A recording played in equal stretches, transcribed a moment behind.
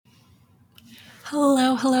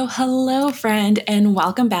Hello, hello, hello, friend, and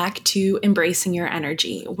welcome back to Embracing Your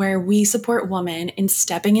Energy, where we support women in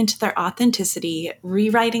stepping into their authenticity,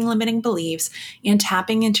 rewriting limiting beliefs, and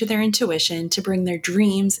tapping into their intuition to bring their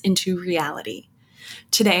dreams into reality.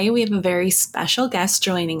 Today, we have a very special guest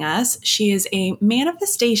joining us. She is a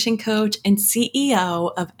manifestation coach and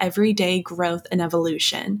CEO of Everyday Growth and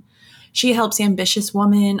Evolution. She helps ambitious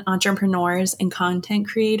women, entrepreneurs, and content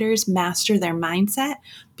creators master their mindset,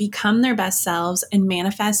 become their best selves, and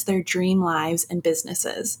manifest their dream lives and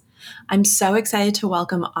businesses. I'm so excited to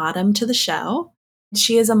welcome Autumn to the show.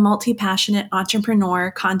 She is a multi-passionate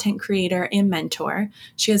entrepreneur, content creator, and mentor.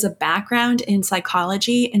 She has a background in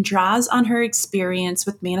psychology and draws on her experience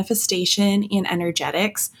with manifestation and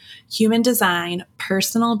energetics, human design,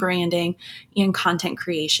 personal branding, and content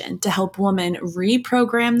creation to help women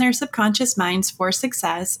reprogram their subconscious minds for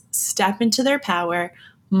success, step into their power,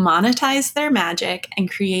 monetize their magic, and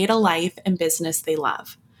create a life and business they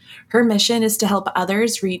love. Her mission is to help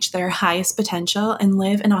others reach their highest potential and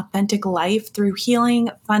live an authentic life through healing,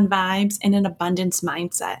 fun vibes, and an abundance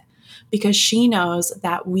mindset, because she knows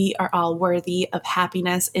that we are all worthy of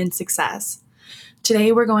happiness and success.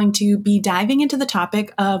 Today, we're going to be diving into the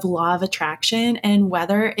topic of law of attraction and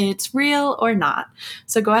whether it's real or not.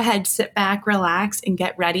 So go ahead, sit back, relax, and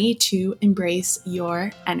get ready to embrace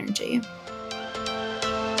your energy.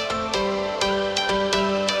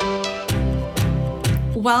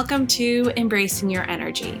 Welcome to Embracing Your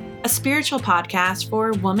Energy, a spiritual podcast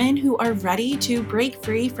for women who are ready to break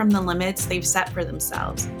free from the limits they've set for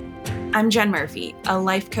themselves. I'm Jen Murphy, a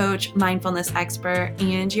life coach, mindfulness expert,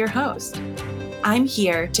 and your host. I'm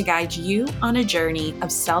here to guide you on a journey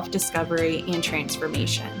of self-discovery and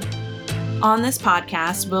transformation. On this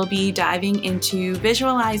podcast, we'll be diving into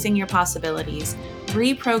visualizing your possibilities,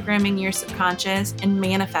 reprogramming your subconscious, and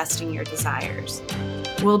manifesting your desires.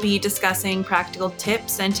 We'll be discussing practical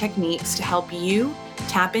tips and techniques to help you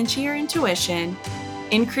tap into your intuition,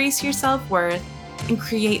 increase your self-worth, and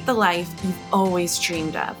create the life you've always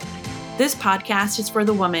dreamed of. This podcast is for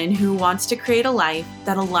the woman who wants to create a life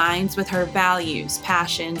that aligns with her values,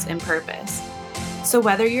 passions, and purpose. So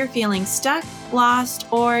whether you're feeling stuck, lost,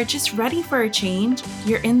 or just ready for a change,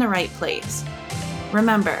 you're in the right place.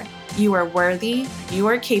 Remember, you are worthy, you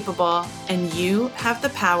are capable, and you have the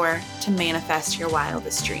power to manifest your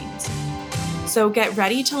wildest dreams. So get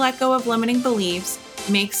ready to let go of limiting beliefs,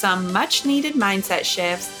 make some much needed mindset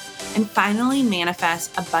shifts, and finally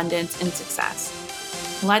manifest abundance and success.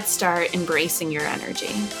 Let's start embracing your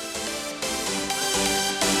energy.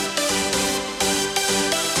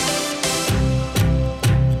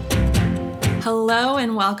 Hello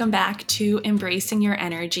and welcome back to Embracing Your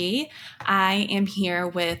Energy. I am here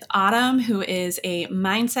with Autumn, who is a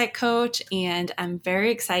mindset coach, and I'm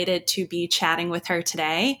very excited to be chatting with her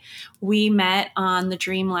today. We met on the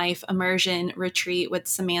Dream Life Immersion Retreat with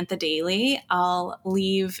Samantha Daly. I'll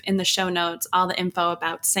leave in the show notes all the info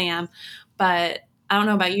about Sam, but I don't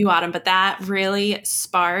know about you, Autumn, but that really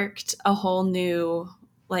sparked a whole new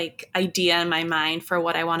idea in my mind for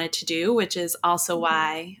what I wanted to do, which is also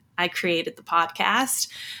why I created the podcast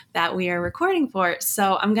that we are recording for.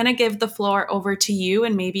 So I'm going to give the floor over to you,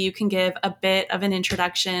 and maybe you can give a bit of an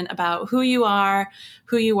introduction about who you are,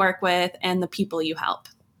 who you work with, and the people you help.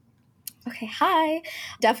 Okay, hi.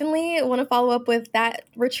 Definitely want to follow up with that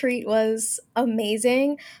retreat was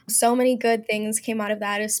amazing. So many good things came out of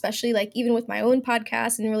that, especially even with my own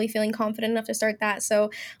podcast and really feeling confident enough to start that.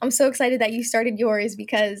 So I'm so excited that you started yours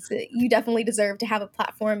because you definitely deserve to have a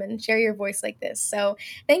platform and share your voice like this. So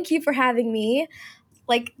thank you for having me.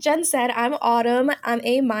 Like Jen said, I'm Autumn. I'm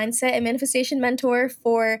a mindset and manifestation mentor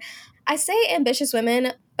for, I say ambitious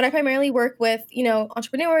women, but I primarily work with,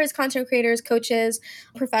 entrepreneurs, content creators, coaches,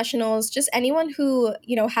 professionals, just anyone who,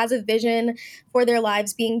 has a vision for their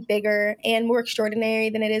lives being bigger and more extraordinary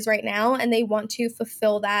than it is right now. And they want to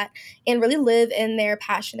fulfill that and really live in their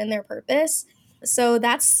passion and their purpose. So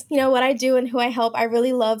that's, what I do and who I help. I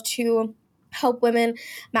really love to help women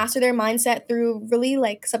master their mindset through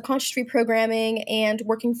really subconscious reprogramming and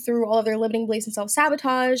working through all of their limiting beliefs and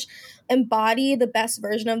self-sabotage, embody the best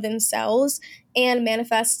version of themselves, and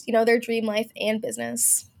manifest, their dream life and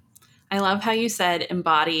business. I love how you said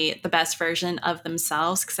embody the best version of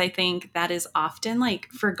themselves, because I think that is often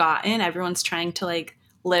forgotten. Everyone's trying to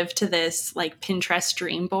live to this Pinterest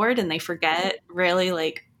dream board, and they forget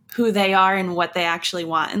really who they are and what they actually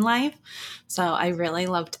want in life. So I really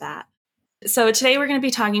loved that. So, today we're going to be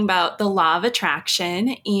talking about the law of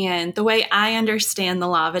attraction. And the way I understand the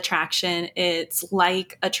law of attraction, it's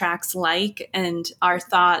like attracts like, and our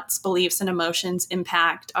thoughts, beliefs, and emotions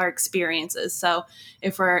impact our experiences. So,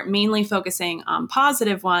 if we're mainly focusing on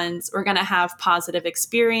positive ones, we're going to have positive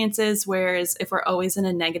experiences. Whereas if we're always in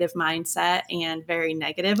a negative mindset and very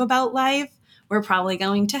negative about life, we're probably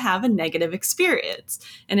going to have a negative experience.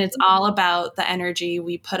 And it's all about the energy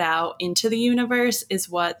we put out into the universe, is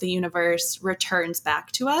what the universe returns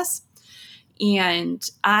back to us. And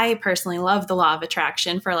I personally love the law of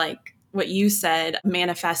attraction for, like what you said,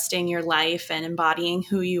 manifesting your life and embodying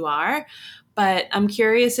who you are. But I'm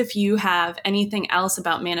curious if you have anything else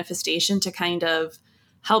about manifestation to kind of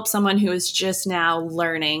help someone who is just now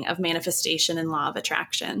learning of manifestation and law of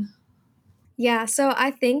attraction. Yeah, so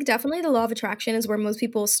I think definitely the law of attraction is where most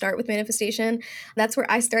people start with manifestation. That's where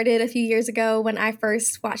I started a few years ago when I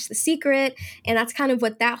first watched The Secret. And that's kind of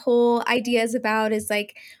what that whole idea is about, is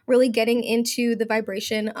like really getting into the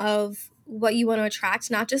vibration of what you want to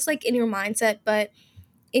attract, not just like in your mindset, but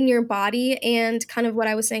in your body. And kind of what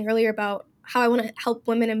I was saying earlier about how I want to help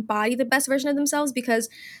women embody the best version of themselves, because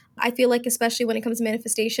I feel like, especially when it comes to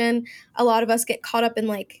manifestation, a lot of us get caught up in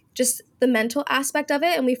like just the mental aspect of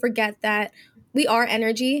it, and we forget that we are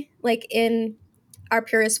energy, like in our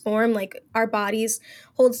purest form. Like our bodies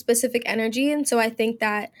hold specific energy. And so I think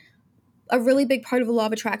that a really big part of the law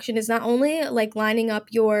of attraction is not only like lining up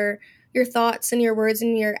your thoughts and your words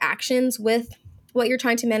and your actions with what you're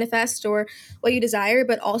trying to manifest or what you desire,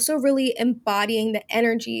 but also really embodying the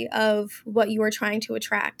energy of what you are trying to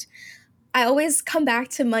attract. I always come back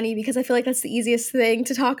to money because I feel like that's the easiest thing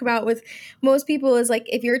to talk about with most people, is like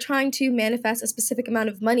if you're trying to manifest a specific amount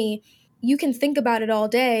of money, you can think about it all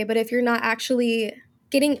day, but if you're not actually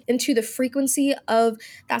getting into the frequency of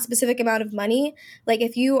that specific amount of money, like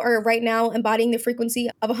if you are right now embodying the frequency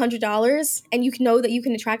of $100 and you can know that you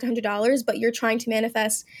can attract $100, but you're trying to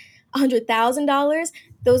manifest $100,000,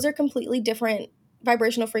 those are completely different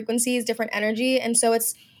vibrational frequencies, different energy. And so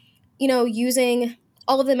it's, using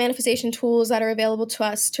all of the manifestation tools that are available to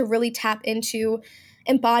us to really tap into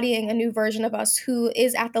embodying a new version of us who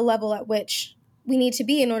is at the level at which we need to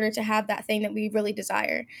be in order to have that thing that we really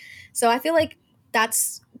desire. So I feel like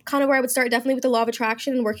that's kind of where I would start, definitely with the law of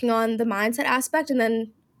attraction and working on the mindset aspect. And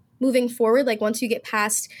then moving forward, like once you get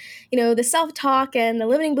past, the self-talk and the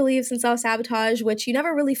limiting beliefs and self-sabotage, which you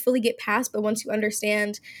never really fully get past, but once you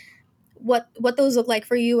understand what those look like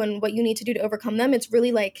for you and what you need to do to overcome them, it's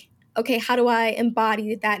really like, okay, how do I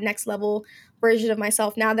embody that next level version of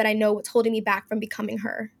myself now that I know what's holding me back from becoming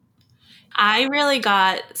her? I really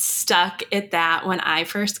got stuck at that when I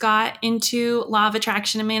first got into law of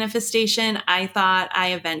attraction and manifestation. I thought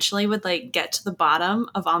I eventually would like get to the bottom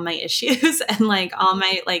of all my issues and like all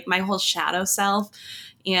my whole shadow self.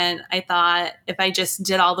 And I thought if I just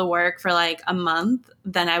did all the work for like a month,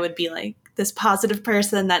 then I would be like this positive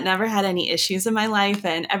person that never had any issues in my life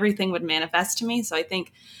and everything would manifest to me. So I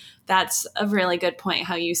think that's a really good point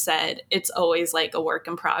how you said it's always like a work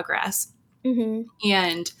in progress. Mm-hmm.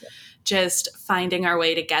 And just finding our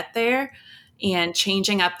way to get there and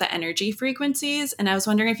changing up the energy frequencies. And I was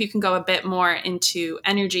wondering if you can go a bit more into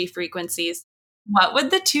energy frequencies. What would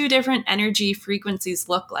the two different energy frequencies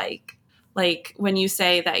look like? Like when you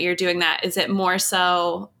say that you're doing that, is it more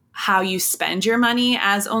so how you spend your money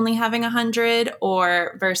as only having 100,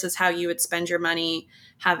 or versus how you would spend your money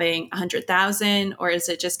having 100,000? Or is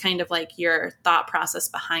it just kind of like your thought process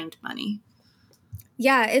behind money?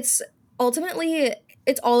 Yeah, it's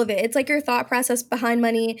all of it. It's like your thought process behind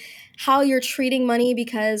money, how you're treating money,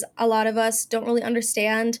 because a lot of us don't really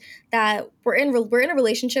understand that we're in a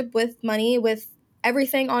relationship with money, with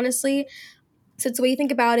everything, honestly. So it's the way you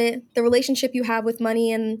think about it, the relationship you have with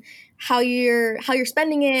money, and how you're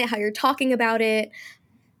spending it, how you're talking about it.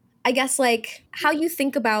 I guess like how you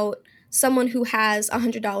think about someone who has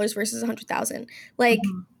 $100 versus 100,000. Like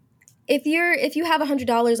Mhm. if you have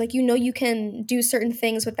 $100, like you can do certain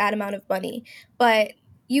things with that amount of money, but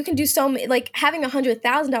you can do so many, like having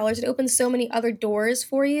 $100,000, it opens so many other doors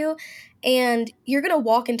for you, and you're gonna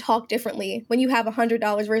walk and talk differently when you have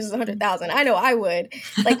 $100 versus 100,000. I know I would.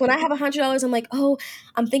 Like when I have $100, I'm like, oh,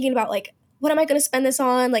 I'm thinking about like, what am I going to spend this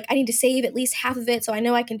on? Like I need to save at least half of it so I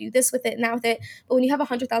know I can do this with it and that with it. But when you have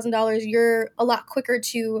 $100,000, you're a lot quicker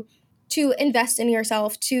to invest in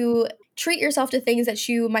yourself, to treat yourself to things that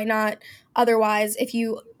you might not otherwise if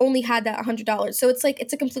you only had that $100. So it's like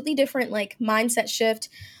it's a completely different like mindset shift,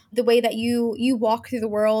 the way that you walk through the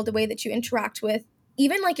world, the way that you interact with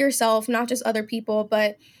even like yourself, not just other people,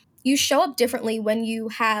 but you show up differently when you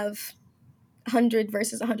have 100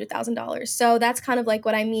 versus $100,000. So that's kind of like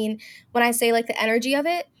what I mean when I say like the energy of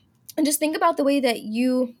it. And just think about the way that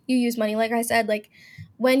you use money. Like I said, like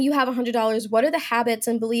when you have $100, what are the habits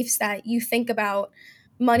and beliefs that you think about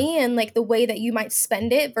money and like the way that you might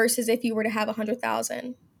spend it versus if you were to have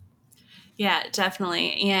 100,000? Yeah,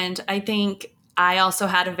 definitely. And I think I also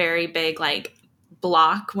had a very big like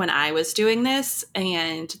block when I was doing this,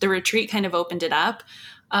 and the retreat kind of opened it up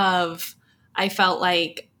of I felt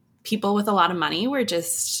like people with a lot of money were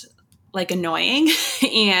just like annoying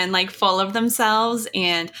and like full of themselves,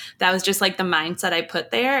 and that was just like the mindset I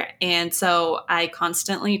put there. And so I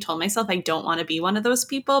constantly told myself I don't want to be one of those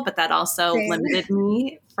people, but that also Same. limited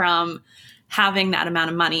me from having that amount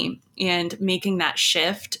of money, and making that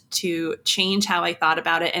shift to change how I thought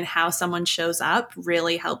about it and how someone shows up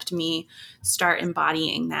really helped me start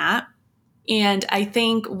embodying that. And I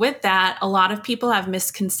think with that, a lot of people have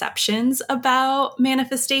misconceptions about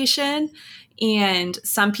manifestation. And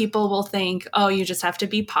some people will think, oh, you just have to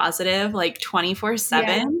be positive like 24 Yeah.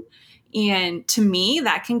 7. And to me,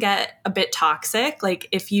 that can get a bit toxic. Like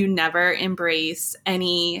if you never embrace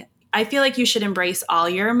any, I feel like you should embrace all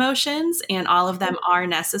your emotions, and all of them are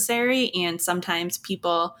necessary. And sometimes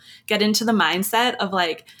people get into the mindset of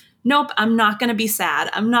like, nope, I'm not going to be sad.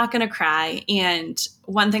 I'm not going to cry. And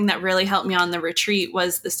one thing that really helped me on the retreat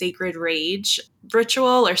was the sacred rage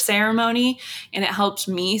ritual or ceremony. And it helped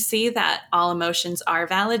me see that all emotions are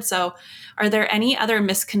valid. So, are there any other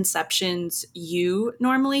misconceptions you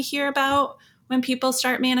normally hear about when people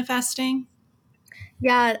start manifesting?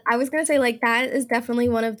 Yeah, I was gonna say like that is definitely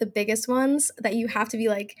one of the biggest ones that you have to be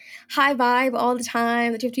like high vibe all the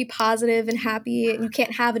time, that you have to be positive and happy, and you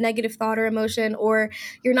can't have a negative thought or emotion, or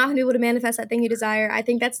you're not gonna be able to manifest that thing you desire. I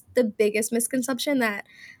think that's the biggest misconception that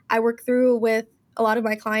I work through with a lot of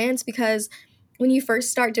my clients because when you first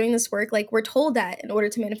start doing this work, like we're told that in order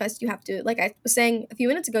to manifest, you have to, like I was saying a few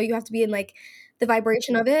minutes ago, you have to be in like the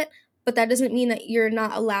vibration of it, but that doesn't mean that you're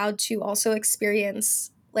not allowed to also experience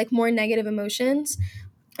like more negative emotions,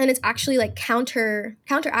 and it's actually like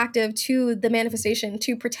counteractive to the manifestation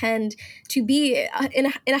to pretend to be in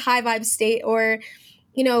a high vibe state or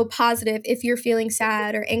positive if you're feeling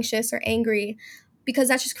sad or anxious or angry, because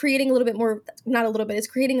that's just creating a little bit more, not a little bit, it's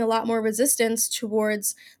creating a lot more resistance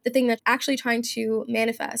towards the thing that's actually trying to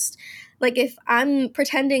manifest. Like if I'm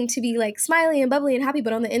pretending to be like smiley and bubbly and happy,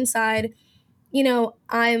 but on the inside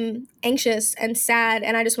I'm anxious and sad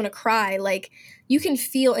and I just want to cry. Like you can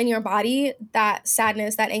feel in your body that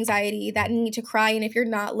sadness, that anxiety, that need to cry. And if you're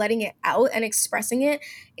not letting it out and expressing it,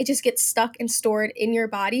 it just gets stuck and stored in your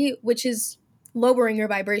body, which is lowering your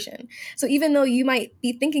vibration. So even though you might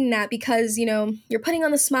be thinking that because, you're putting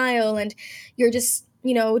on the smile and you're just,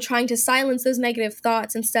 trying to silence those negative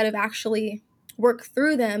thoughts instead of actually work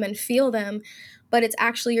through them and feel them, but it's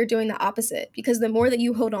actually you're doing the opposite, because the more that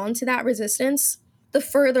you hold on to that resistance, the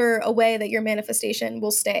further away that your manifestation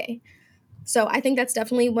will stay. So I think that's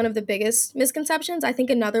definitely one of the biggest misconceptions. I think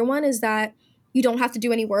another one is that you don't have to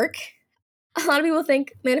do any work. A lot of people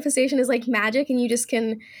think manifestation is like magic and you just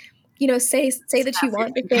can, say that you Snap your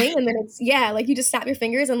want the finger. thing and then it's, yeah, like you just snap your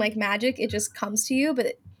fingers and like magic it just comes to you, but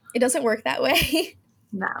it doesn't work that way.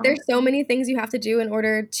 No. There's so many things you have to do in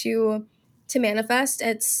order to manifest.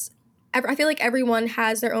 I feel like everyone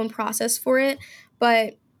has their own process for it,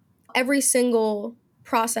 but every single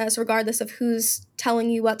process, regardless of who's telling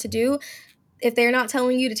you what to do, if they're not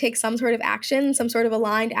telling you to take some sort of action, some sort of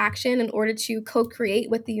aligned action in order to co-create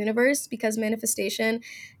with the universe, because manifestation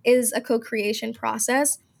is a co-creation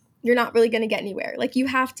process, you're not really going to get anywhere. Like you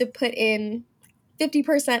have to put in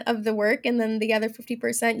 50% of the work, and then the other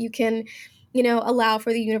 50% you can, allow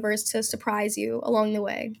for the universe to surprise you along the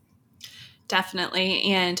way. Definitely.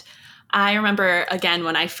 And I remember, again,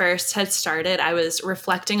 when I first had started, I was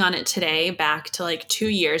reflecting on it today back to like 2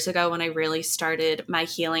 years ago when I really started my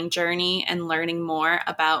healing journey and learning more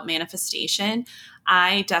about manifestation.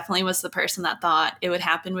 I definitely was the person that thought it would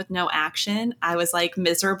happen with no action. I was like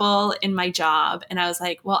miserable in my job. And I was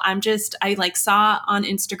like, well, I like saw on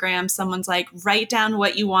Instagram, someone's like, write down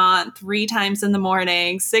what you want 3 times in the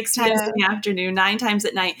morning, 6 times Yeah. in the afternoon, 9 times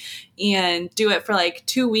at night, and do it for like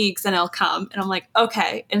 2 weeks and it'll come. And I'm like,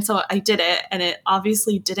 okay. And so I did it, and it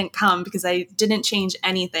obviously didn't come because I didn't change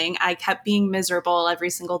anything. I kept being miserable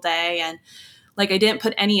every single day. And like I didn't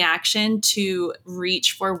put any action to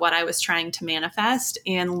reach for what I was trying to manifest,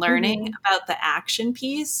 and learning Mhm. about the action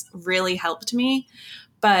piece really helped me.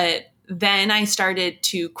 But then I started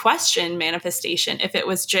to question manifestation, if it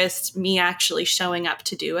was just me actually showing up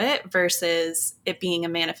to do it versus it being a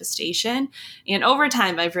manifestation. And over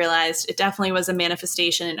time, I've realized it definitely was a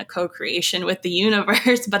manifestation and a co creation with the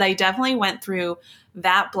universe. But I definitely went through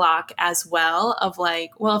that block as well of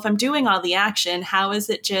like, well, if I'm doing all the action, how is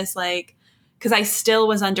it just like because I still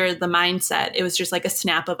was under the mindset it was just like a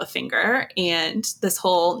snap of a finger and this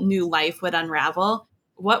whole new life would unravel.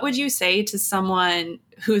 What would you say to someone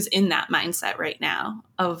who's in that mindset right now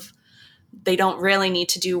of they don't really need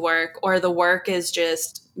to do work or the work is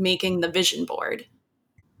just making the vision board?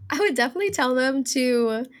 I would definitely tell them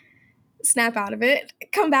to snap out of it.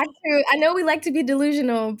 Come back to, I know we like to be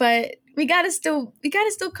delusional, but we gotta still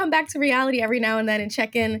come back to reality every now and then and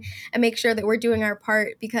check in and make sure that we're doing our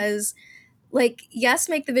part because like yes,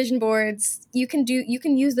 make the vision boards. You can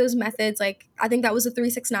use those methods. Like I think that was the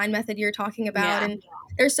 369 method you're talking about. Yeah. And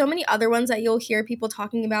there's so many other ones that you'll hear people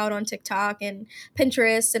talking about on TikTok and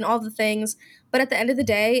Pinterest and all the things. But at the end of the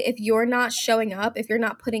day, if you're not showing up, if you're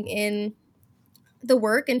not putting in the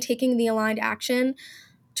work and taking the aligned action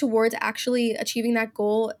towards actually achieving that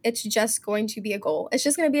goal, it's just going to be a goal. It's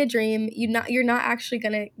just going to be a dream. You're not actually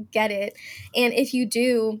going to get it. And if you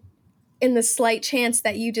do, in the slight chance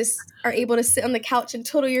that you just are able to sit on the couch and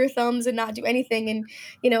twiddle your thumbs and not do anything and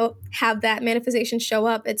have that manifestation show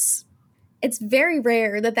up, it's very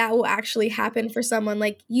rare that that will actually happen for someone.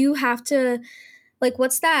 Like you have to, like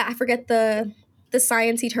what's that, I forget the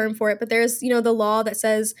sciencey term for it, but there's the law that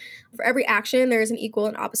says for every action there's an equal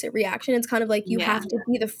and opposite reaction. It's kind of like you Yeah. have to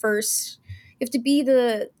be the first, you have to be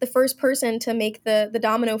the first person to make the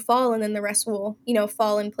domino fall, and then the rest will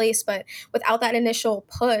fall in place. But without that initial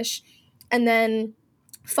push and then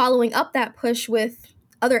following up that push with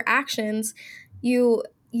other actions, you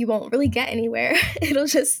won't really get anywhere. You'll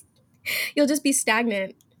just be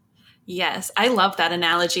stagnant. Yes, I love that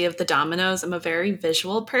analogy of the dominoes. I'm a very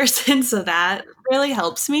visual person, so that really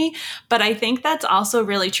helps me. But I think that's also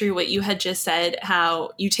really true what you had just said,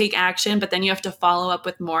 how you take action, but then you have to follow up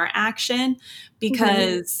with more action Mhm.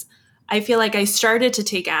 because I feel like I started to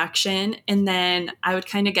take action and then I would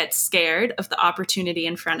kind of get scared of the opportunity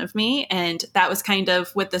in front of me. And that was kind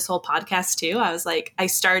of with this whole podcast too. I was like, I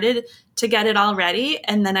started to get it all ready.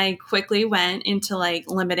 And then I quickly went into like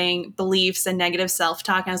limiting beliefs and negative self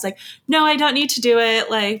talk. I was like, no, I don't need to do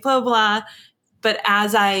it, like blah, blah. But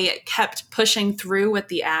as I kept pushing through with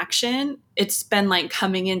the action, it's been like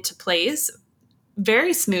coming into place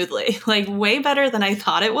very smoothly, like way better than I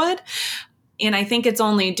thought it would. And I think it's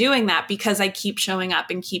only doing that because I keep showing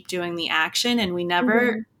up and keep doing the action. And we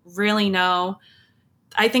never Mhm. really know.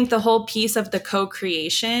 I think the whole piece of the co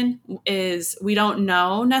creation is we don't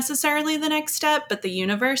know necessarily the next step, but the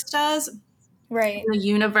universe does. Right. The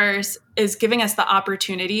universe is giving us the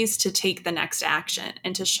opportunities to take the next action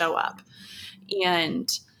and to show up. And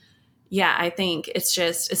yeah, I think it's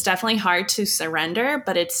definitely hard to surrender,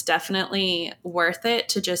 but it's definitely worth it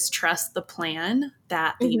to just trust the plan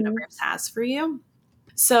that the Mhm. universe has for you.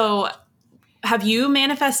 So, have you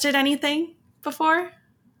manifested anything before?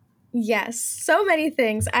 Yes, so many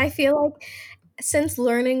things. I feel like since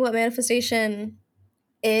learning what manifestation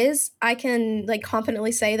is, I can like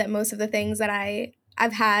confidently say that most of the things that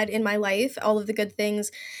I've had in my life, all of the good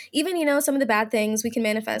things, even some of the bad things we can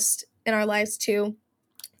manifest in our lives too,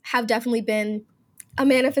 have definitely been a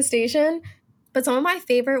manifestation. But some of my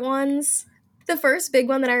favorite ones, the first big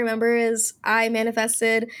one that I remember is I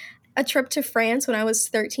manifested a trip to France when I was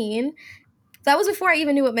 13. That was before I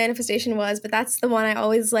even knew what manifestation was, but that's the one I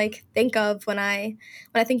always like think of when I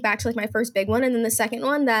think back to like my first big one. And then the second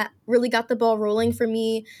one that really got the ball rolling for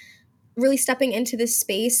me, really stepping into this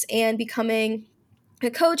space and becoming a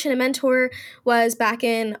coach and a mentor, was back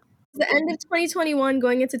in the end of 2021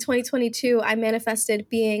 going into 2022. I manifested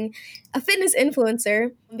being a fitness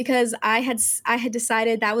influencer because I had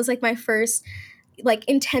decided that was like my first like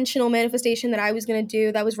intentional manifestation that I was going to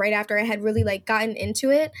do. That was right after I had really like gotten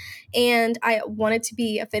into it, and I wanted to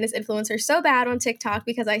be a fitness influencer so bad on TikTok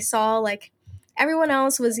because I saw like everyone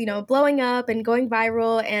else was blowing up and going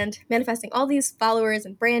viral and manifesting all these followers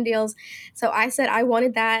and brand deals. So I said I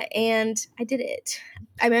wanted that, and I did it.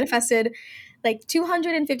 I manifested like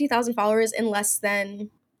 250,000 followers in less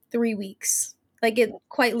than 3 weeks. Like it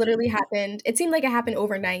quite literally happened. It seemed like it happened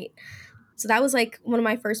overnight. So that was like one of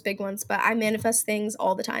my first big ones, but I manifest things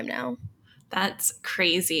all the time now. That's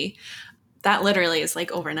crazy. That literally is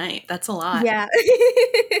like overnight. That's a lot. Yeah.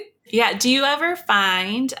 Yeah. Do you ever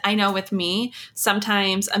find, I know with me,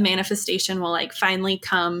 sometimes a manifestation will like finally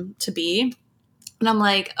come to be. And I'm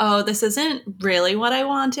like, oh, this isn't really what I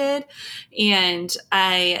wanted. And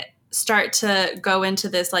I start to go into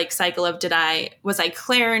this like cycle of was I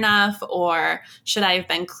clear enough or should I have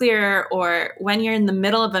been clearer? Or when you're in the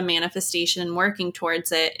middle of a manifestation and working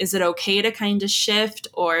towards it, is it okay to kind of shift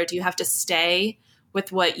or do you have to stay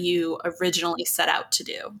with what you originally set out to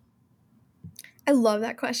do? I love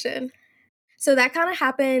that question. So that kind of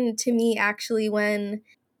happened to me actually when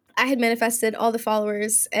I had manifested all the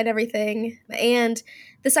followers and everything. And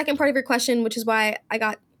the second part of your question, which is why I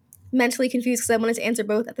got mentally confused because I wanted to answer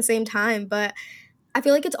both at the same time, but I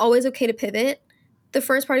feel like it's always okay to pivot. The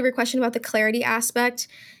first part of your question about the clarity aspect,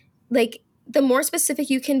 like the more specific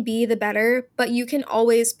you can be, the better, but you can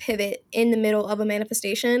always pivot in the middle of a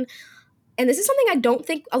manifestation. And this is something I don't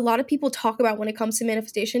think a lot of people talk about when it comes to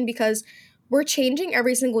manifestation because we're changing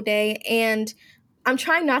every single day. And I'm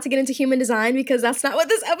trying not to get into human design because that's not what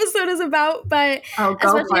this episode is about. But Oh,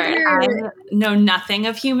 go especially for if it. you're I know nothing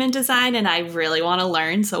of human design and I really want to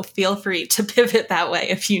learn. So feel free to pivot that way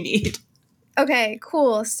if you need. okay,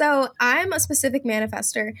 cool. So I'm a specific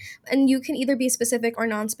manifester, and you can either be specific or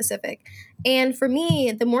non specific. And for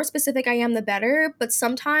me, the more specific I am, the better. But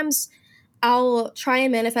sometimes I'll try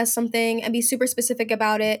and manifest something and be super specific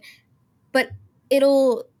about it, but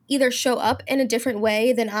it'll either show up in a different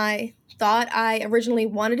way than I thought I originally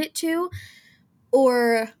wanted it to,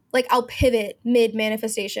 or like I'll pivot mid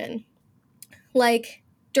manifestation. Like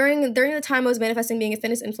during the time I was manifesting being a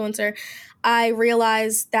fitness influencer, I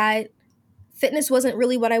realized that fitness wasn't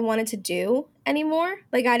really what I wanted to do anymore.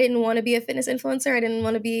 Like I didn't want to be a fitness influencer. I didn't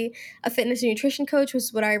want to be a fitness and nutrition coach,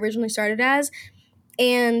 was what I originally started as.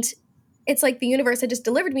 And it's like the universe had just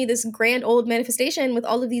delivered me this grand old manifestation with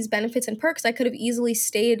all of these benefits and perks. I could have easily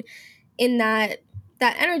stayed in that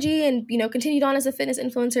energy and continued on as a fitness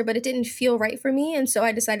influencer, but it didn't feel right for me, and so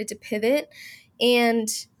I decided to pivot. And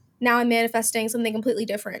now I'm manifesting something completely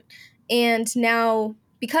different. And now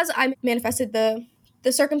because I manifested the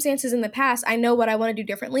circumstances in the past, I know what I want to do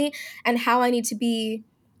differently and how I need to be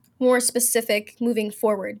more specific moving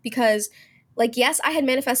forward. Because like, yes, I had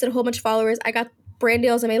manifested a whole bunch of followers. I got brand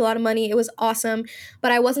deals. I made a lot of money. It was awesome,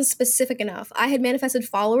 but I wasn't specific enough. I had manifested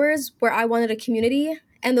followers where I wanted a community,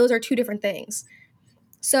 and those are two different things.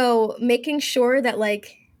 So making sure that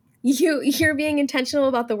like you're being intentional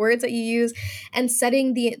about the words that you use and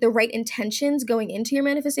setting the right intentions going into your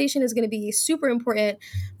manifestation is going to be super important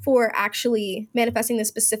for actually manifesting the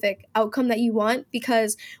specific outcome that you want.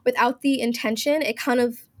 Because without the intention, it kind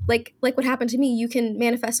of like what happened to me, you can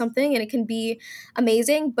manifest something and it can be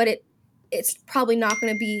amazing, but it's probably not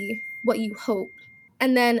going to be what you hope.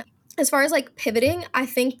 And then as far as like pivoting, I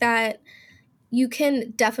think that you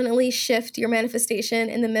can definitely shift your manifestation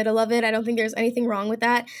in the middle of it. I don't think there's anything wrong with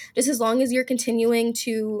that. Just as long as you're continuing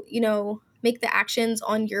to, make the actions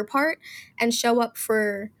on your part and show up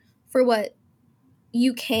for what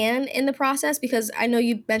you can in the process, because I know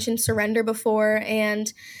you mentioned surrender before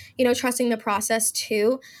and, trusting the process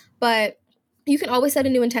too. But you can always set a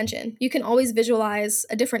new intention. You can always visualize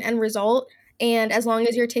a different end result. And as long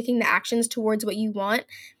as you're taking the actions towards what you want,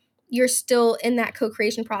 you're still in that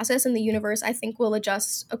co-creation process, and the universe, I think, will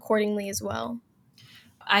adjust accordingly as well.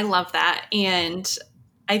 I love that. And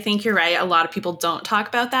I think you're right. A lot of people don't talk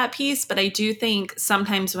about that piece, but I do think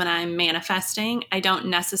sometimes when I'm manifesting, I don't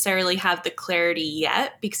necessarily have the clarity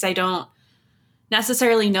yet because I don't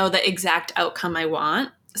necessarily know the exact outcome I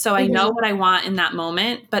want. So I know what I want in that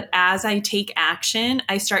moment, but as I take action,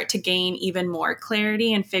 I start to gain even more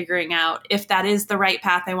clarity and figuring out if that is the right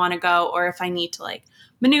path I want to go, or if I need to like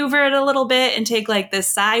maneuver it a little bit and take like this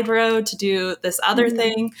side road to do this other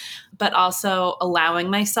thing, but also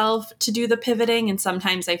allowing myself to do the pivoting. And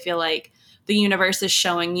sometimes I feel like the universe is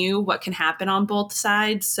showing you what can happen on both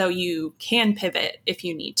sides so you can pivot if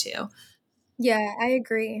you need to. Yeah, I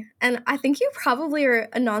agree. And I think you probably are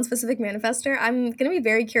a non-specific manifester. I'm going to be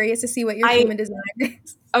very curious to see what your human design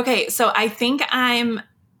is. Okay, so I think I'm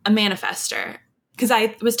a manifester because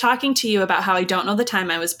I was talking to you about how I don't know the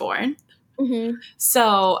time I was born.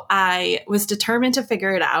 So I was determined to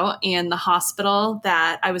figure it out, and the hospital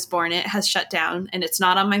that I was born at has shut down, and it's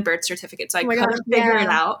not on my birth certificate, so I couldn't figure it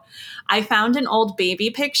out. I found an old baby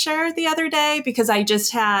picture the other day because I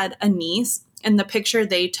just had a niece, and the picture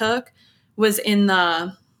they took was in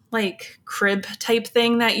the like crib type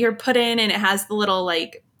thing that you're put in, and it has the little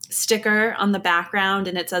like sticker on the background,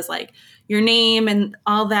 and it says like your name and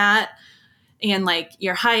all that, and like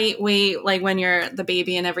your height, weight, like when you're the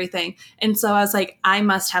baby and everything. And so I was like, I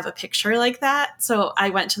must have a picture like that. So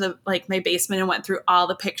I went to the like my basement and went through all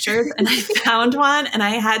the pictures and I found one, and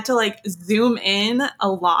I had to like zoom in a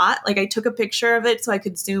lot. Like I took a picture of it so I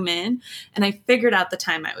could zoom in, and I figured out the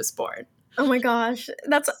time I was born. Oh my gosh,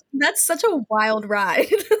 that's such a wild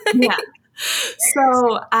ride. Yeah.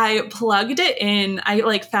 So I plugged it in. I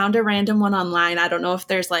like found a random one online. I don't know if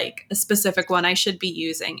there's like a specific one I should be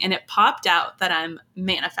using. And it popped out that I'm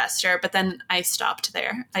manifester, but then I stopped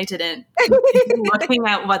there. I didn't continue looking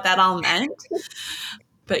at what that all meant.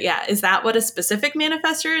 But yeah, is that what a specific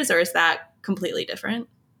manifester is, or is that completely different?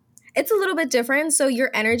 It's a little bit different. So your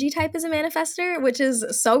energy type is a manifester, which is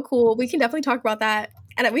so cool. We can definitely talk about that.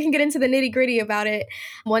 And we can get into the nitty gritty about it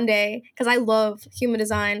one day because I love human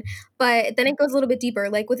design. But then it goes a little bit deeper.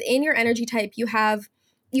 Like within your energy type, you have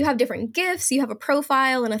different gifts, you have a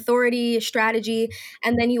profile, an authority, a strategy,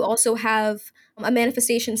 and then you also have a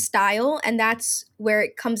manifestation style, and that's where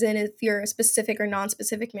it comes in if you're a specific or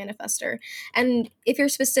non-specific manifester. And if you're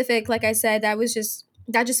specific, like I said,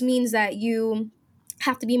 that just means that you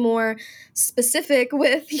have to be more specific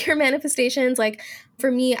with your manifestations. Like for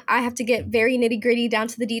me, I have to get very nitty gritty down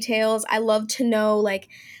to the details. I love to know like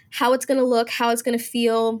how it's going to look, how it's going to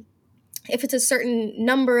feel. If it's a certain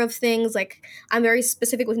number of things, like I'm very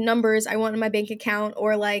specific with numbers I want in my bank account,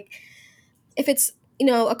 or like if it's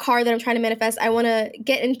a car that I'm trying to manifest, I want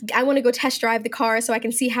to go test drive the car so I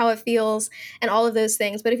can see how it feels and all of those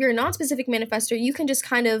things. But if you're a non-specific manifester, you can just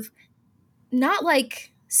kind of not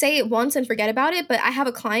like say it once and forget about it. But I have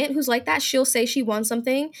a client who's like that. She'll say she wants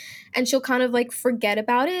something and she'll kind of like forget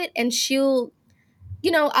about it, and she'll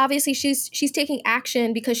obviously she's taking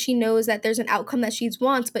action because she knows that there's an outcome that she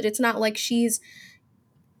wants, but it's not like she's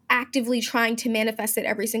actively trying to manifest it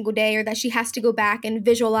every single day, or that she has to go back and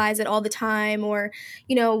visualize it all the time. Or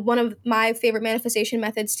one of my favorite manifestation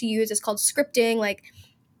methods to use is called scripting. Like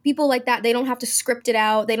people like that, they don't have to script it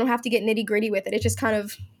out, they don't have to get nitty gritty with it. It's just kind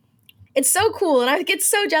of, it's so cool, and I get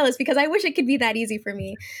so jealous because I wish it could be that easy for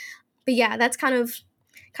me. But yeah, that's kind of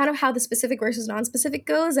how the specific versus non-specific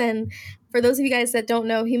goes. And for those of you guys that don't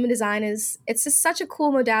know, human design it's just such a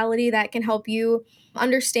cool modality that can help you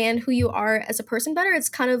understand who you are as a person better. It's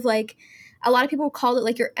kind of like, a lot of people call it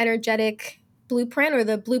like your energetic blueprint, or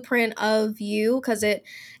the blueprint of you, because it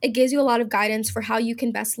gives you a lot of guidance for how you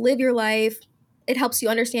can best live your life. It helps you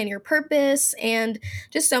understand your purpose and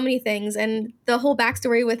just so many things. And the whole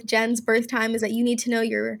backstory with Jen's birth time is that you need to know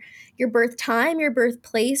your birth time, your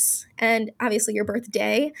birthplace, and obviously your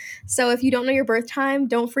birthday. So if you don't know your birth time,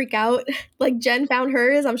 don't freak out. Like Jen found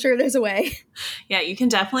hers, I'm sure there's a way. Yeah, you can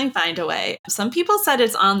definitely find a way. Some people said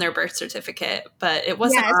it's on their birth certificate, but it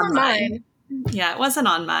wasn't Yeah, it's on on mine. mine. Yeah, it wasn't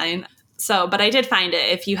on mine. So, but I did find it.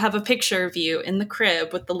 If you have a picture of you in the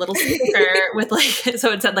crib with the little sticker with like,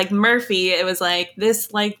 so it said like Murphy, it was like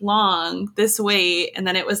this like long, this weight, and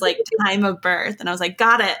then it was like time of birth. And I was like,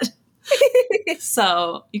 got it.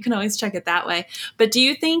 So you can always check it that way. But do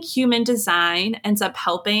you think human design ends up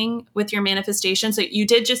helping with your manifestation? So you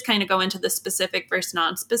did just kind of go into the specific versus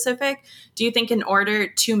non-specific. Do you think in order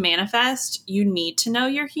to manifest, you need to know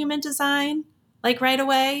your human design like right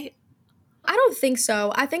away? I don't think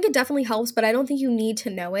so. I think it definitely helps, but I don't think you need to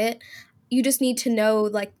know it. You just need to know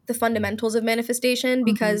like the fundamentals of manifestation Mm-hmm.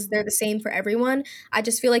 because they're the same for everyone. I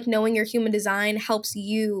just feel like knowing your human design helps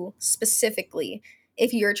you specifically.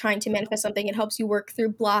 If you're trying to manifest something, it helps you work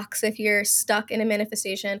through blocks if you're stuck in a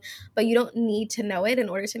manifestation, but you don't need to know it in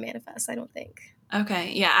order to manifest, I don't think.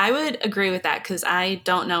 Okay. Yeah, I would agree with that because I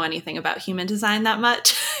don't know anything about human design that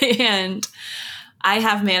much. And I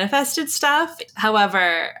have manifested stuff.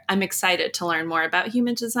 However, I'm excited to learn more about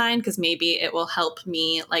human design because maybe it will help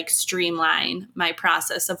me like streamline my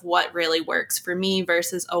process of what really works for me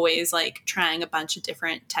versus always like trying a bunch of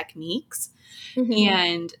different techniques. Mhm.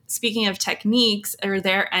 And speaking of techniques, are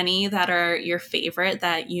there any that are your favorite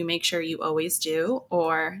that you make sure you always do,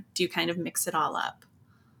 or do you kind of mix it all up?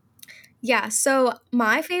 Yeah, so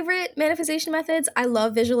my favorite manifestation methods, I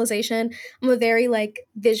love visualization. I'm a very like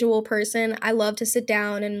visual person. I love to sit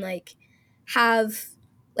down and like have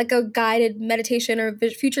like a guided meditation or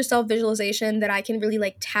future self visualization that I can really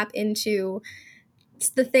like tap into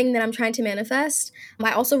the thing that I'm trying to manifest.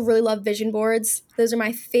 I also really love vision boards. Those are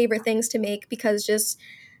my favorite things to make because just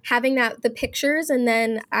having the pictures, and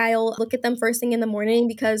then I'll look at them first thing in the morning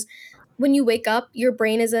because when you wake up, your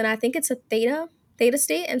brain is in, I think it's a theta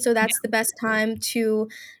state, and so that's the best time to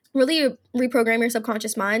really reprogram your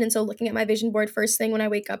subconscious mind. And so looking at my vision board first thing when I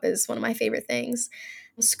wake up is one of my favorite things.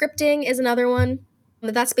 Scripting is another one.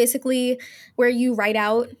 That's basically where you write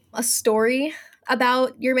out a story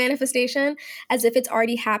about your manifestation as if it's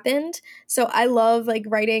already happened. So I love like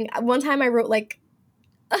writing. One time I wrote like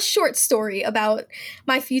a short story about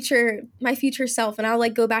my future self, and I'll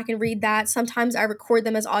like go back and read that. Sometimes I record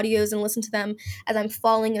them as audios and listen to them as I'm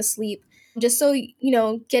falling asleep, just so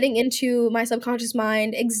getting into my subconscious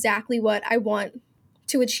mind exactly what I want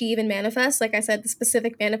to achieve and manifest. Like I said, the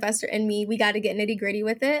specific manifester in me, we got to get nitty gritty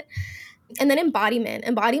with it. And then embodiment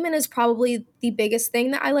is probably the biggest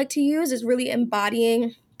thing that I like to use, is really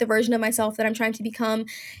embodying the version of myself that I'm trying to become.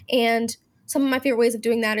 And some of my favorite ways of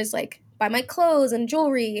doing that is like by my clothes and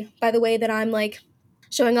jewelry, by the way that I'm like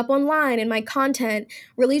showing up online in my content,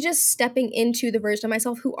 really just stepping into the version of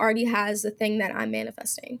myself who already has the thing that I'm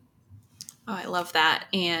manifesting. Oh, I love that.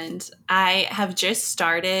 And I have just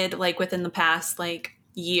started like within the past like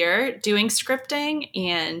year doing scripting,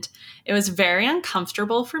 and it was very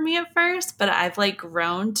uncomfortable for me at first, but I've like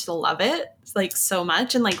grown to love it like so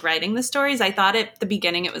much. And like writing the stories, I thought at the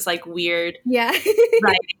beginning it was like weird Yeah.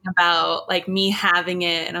 writing about like me having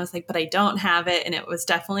it, and I was like, but I don't have it. And it was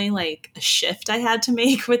definitely like a shift I had to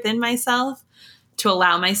make within myself to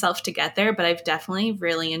allow myself to get there, but I've definitely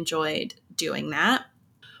really enjoyed doing that.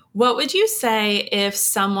 What would you say if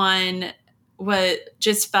someone would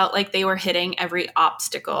just felt like they were hitting every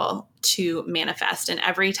obstacle to manifest, and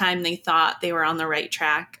every time they thought they were on the right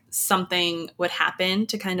track, something would happen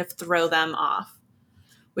to kind of throw them off?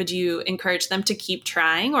 Would you encourage them to keep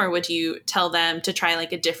trying, or would you tell them to try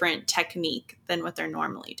like a different technique than what they're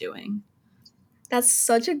normally doing? That's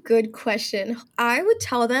such a good question. I would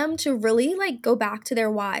tell them to really like go back to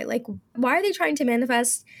their why. Like, why are they trying to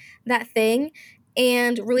manifest that thing?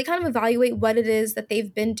 And really kind of evaluate what it is that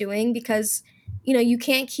they've been doing, because, you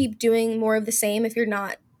can't keep doing more of the same if you're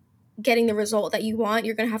not getting the result that you want.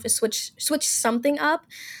 You're going to have to switch something up.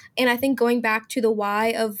 And I think going back to the why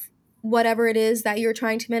of whatever it is that you're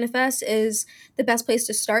trying to manifest is the best place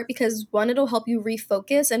to start, because one, it'll help you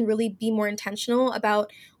refocus and really be more intentional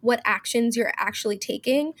about what actions you're actually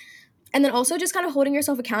taking. And then also just kind of holding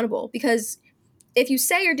yourself accountable, because if you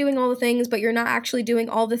say you're doing all the things but you're not actually doing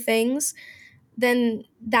all the things, then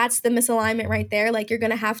that's the misalignment right there. Like, you're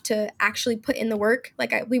going to have to actually put in the work.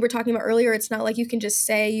 Like we were talking about earlier, it's not like you can just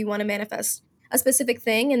say you want to manifest a specific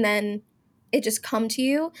thing and then it just come to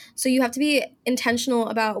you. So you have to be intentional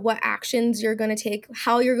about what actions you're going to take,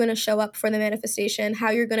 how you're going to show up for the manifestation, how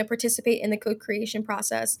you're going to participate in the co-creation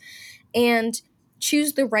process, and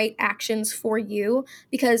choose the right actions for you.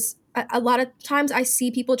 Because a lot of times I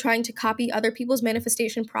see people trying to copy other people's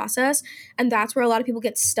manifestation process, and that's where a lot of people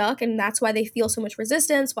get stuck, and that's why they feel so much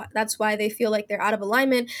resistance. That's why they feel like they're out of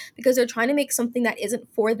alignment, because they're trying to make something that isn't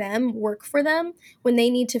for them work for them, when they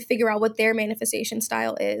need to figure out what their manifestation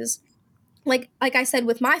style is. Like I said,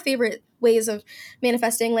 with my favorite ways of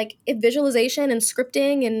manifesting, like if visualization and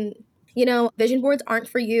scripting and vision boards aren't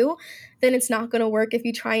for you, then it's not going to work if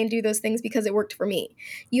you try and do those things because it worked for me.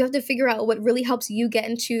 You have to figure out what really helps you get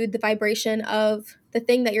into the vibration of the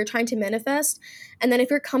thing that you're trying to manifest. And then if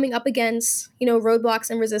you're coming up against roadblocks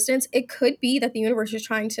and resistance, it could be that the universe is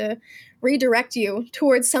trying to redirect you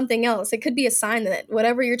towards something else. It could be a sign that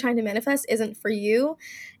whatever you're trying to manifest isn't for you,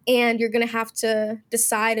 and you're going to have to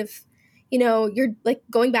decide if you're like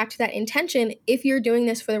going back to that intention, if you're doing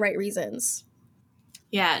this for the right reasons.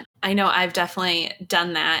 Yeah, I know I've definitely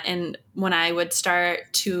done that. And when I would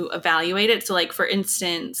start to evaluate it, so like for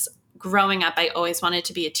instance, growing up, I always wanted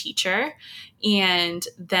to be a teacher. And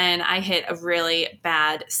then I hit a really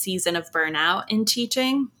bad season of burnout in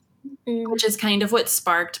teaching, Mm. which is kind of what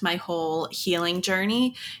sparked my whole healing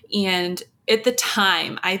journey. And at the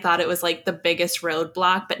time, I thought it was like the biggest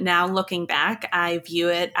roadblock. But now looking back, I view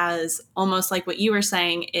it as almost like what you were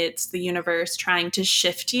saying. It's the universe trying to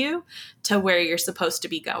shift you to where you're supposed to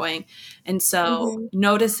be going. And so Mm-hmm.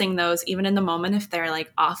 noticing those, even in the moment, if they're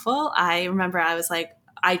like awful, I remember I was like,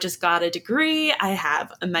 I just got a degree. I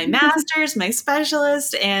have my master's, my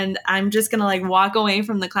specialist, and I'm just going to like walk away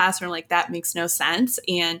from the classroom like that makes no sense.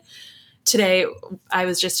 And today I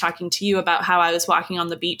was just talking to you about how I was walking on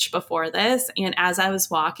the beach before this. And as I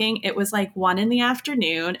was walking, it was like 1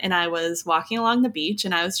 p.m, and I was walking along the beach,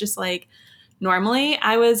 and I was just like, normally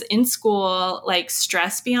I was in school, like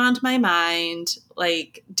stressed beyond my mind,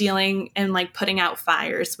 like dealing and like putting out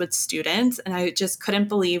fires with students. And I just couldn't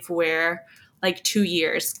believe where like 2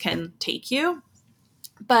 years can take you.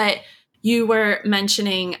 But you were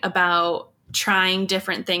mentioning about trying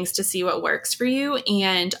different things to see what works for you.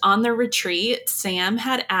 And on the retreat, Sam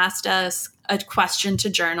had asked us a question to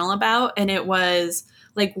journal about, and it was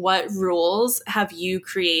like, what rules have you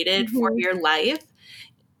created for Mm-hmm. your life?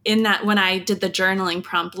 In that, when I did the journaling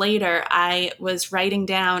prompt later, I was writing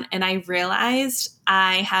down and I realized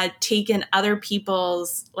I had taken other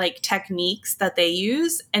people's like techniques that they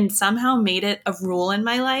use and somehow made it a rule in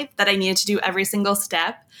my life that I needed to do every single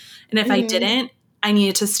step. And if I Mm-hmm. didn't, I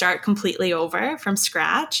needed to start completely over from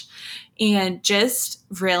scratch. And just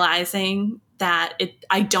realizing that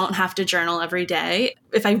I don't have to journal every day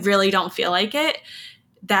if I really don't feel like it,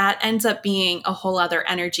 that ends up being a whole other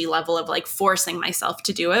energy level of like forcing myself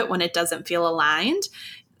to do it when it doesn't feel aligned.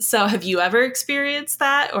 So have you ever experienced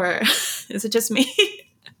that, or is it just me?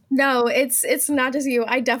 No, it's not just you.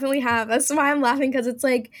 I definitely have. That's why I'm laughing, because it's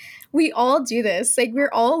like we all do this. Like,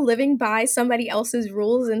 we're all living by somebody else's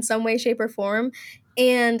rules in some way, shape, or form.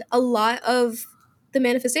 And a lot of the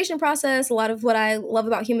manifestation process, a lot of what I love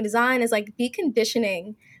about human design is like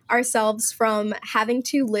deconditioning ourselves from having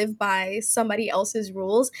to live by somebody else's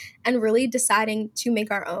rules and really deciding to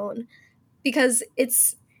make our own. Because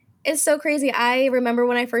it's so crazy. I remember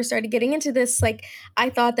when I first started getting into this, like,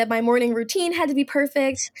 I thought that my morning routine had to be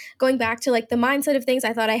perfect. Going back to like the mindset of things,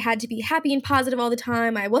 I thought I had to be happy and positive all the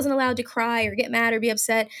time. I wasn't allowed to cry or get mad or be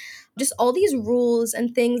upset. Just all these rules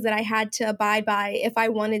and things that I had to abide by if I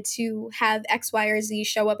wanted to have X, Y, or Z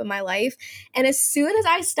show up in my life. And as soon as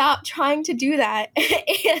I stopped trying to do that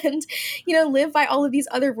and, live by all of these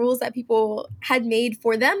other rules that people had made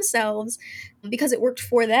for themselves because it worked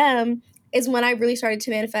for them, is when I really started to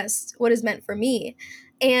manifest what is meant for me.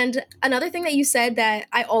 And another thing that you said that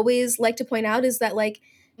I always like to point out is that, like,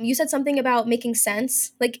 you said something about making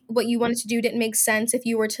sense. Like, what you wanted to do didn't make sense if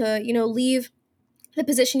you were to, leave the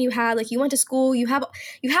position you had. Like, you went to school, you have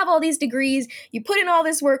all these degrees, you put in all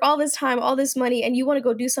this work, all this time, all this money, and you want to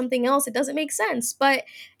go do something else. It doesn't make sense. But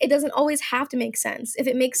it doesn't always have to make sense. If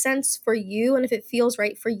it makes sense for you and if it feels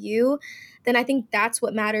right for you, then I think that's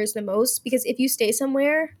what matters the most. Because if you stay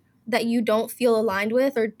somewhere that you don't feel aligned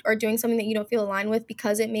with, or doing something that you don't feel aligned with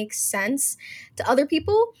because it makes sense to other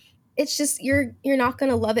people, it's just you're not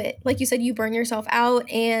going to love it. Like you said, you burn yourself out,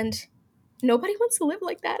 and nobody wants to live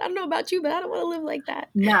like that. I don't know about you, but I don't want to live like that.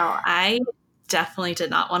 No, I definitely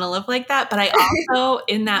did not want to live like that. But I also,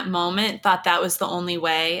 in that moment, thought that was the only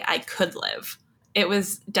way I could live. It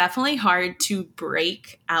was definitely hard to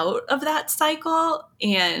break out of that cycle.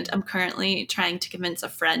 And I'm currently trying to convince a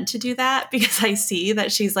friend to do that because I see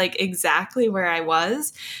that she's like exactly where I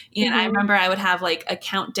was. And I remember I would have like a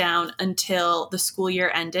countdown until the school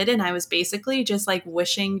year ended. And I was basically just like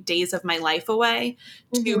wishing days of my life away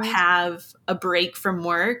to have a break from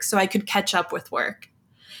work so I could catch up with work.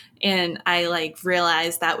 And I like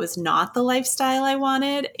realized that was not the lifestyle I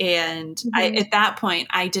wanted. And at that point,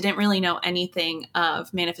 I didn't really know anything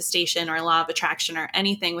of manifestation or law of attraction or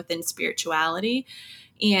anything within spirituality.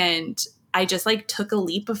 And I just like took a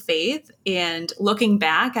leap of faith. And looking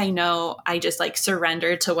back, I know I just like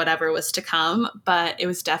surrendered to whatever was to come. But it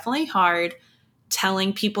was definitely hard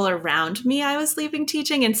telling people around me I was leaving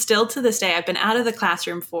teaching. And still to this day, I've been out of the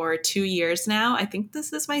classroom for 2 years now. I think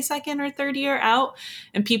this is my second or third year out.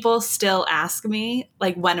 And people still ask me,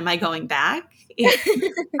 like, when am I going back?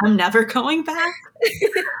 I'm never going back.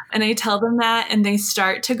 And I tell them that, and they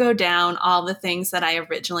start to go down all the things that I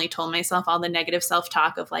originally told myself, all the negative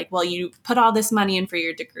self-talk of like, well, you put all this money in for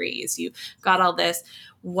your degrees, you got all this.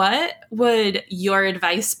 What would your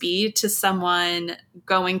advice be to someone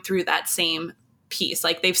going through that same piece?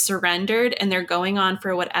 Like, they've surrendered and they're going on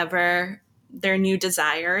for whatever their new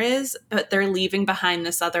desire is, but they're leaving behind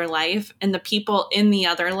this other life, and the people in the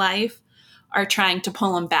other life are trying to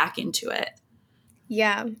pull them back into it.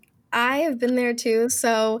 Yeah, I have been there too.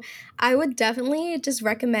 So I would definitely just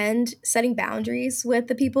recommend setting boundaries with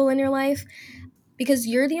the people in your life, because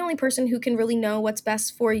you're the only person who can really know what's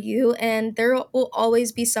best for you. And there will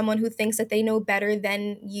always be someone who thinks that they know better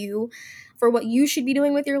than you for what you should be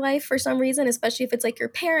doing with your life for some reason, especially if it's like your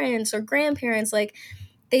parents or grandparents. Like,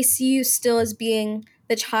 they see you still as being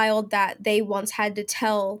the child that they once had to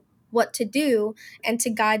tell what to do and to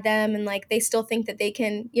guide them. And like, they still think that they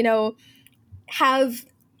can, have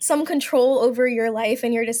some control over your life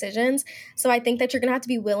and your decisions. So I think that you're going to have to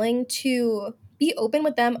be willing to be open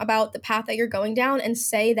with them about the path that you're going down, and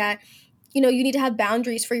say that, you need to have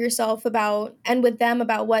boundaries for yourself about, and with them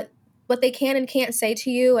about what they can and can't say to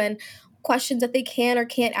you, and questions that they can or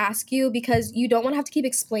can't ask you, because you don't want to have to keep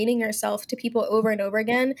explaining yourself to people over and over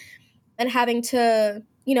again and having to,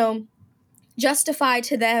 justify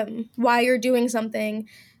to them why you're doing something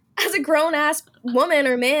as a grown ass woman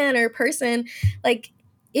or man or person. Like,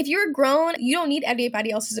 if you're grown, you don't need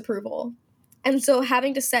anybody else's approval. And so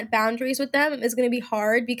having to set boundaries with them is going to be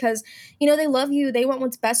hard, because, they love you. They want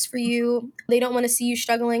what's best for you. They don't want to see you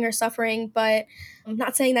struggling or suffering. But I'm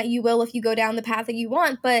not saying that you will if you go down the path that you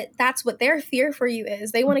want, but that's what their fear for you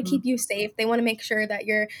is. They want to keep you safe. They want to make sure that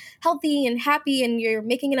you're healthy and happy and you're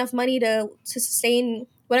making enough money to sustain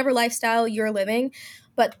whatever lifestyle you're living.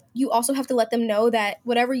 But you also have to let them know that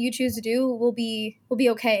whatever you choose to do will be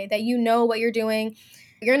okay, that you know what you're doing.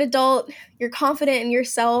 You're an adult, you're confident in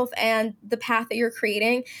yourself and the path that you're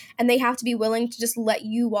creating, and they have to be willing to just let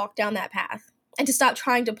you walk down that path and to stop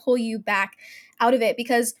trying to pull you back out of it.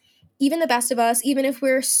 Because even the best of us, even if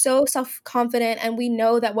we're so self-confident and we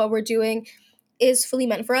know that what we're doing is fully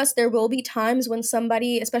meant for us, there will be times when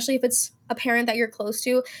somebody, especially if it's a parent that you're close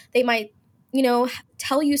to, they might,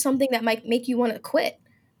 tell you something that might make you want to quit.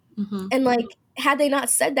 And like, had they not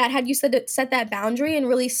said that, had you set that boundary and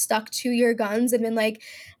really stuck to your guns and been like,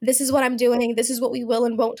 this is what I'm doing, this is what we will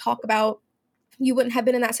and won't talk about, you wouldn't have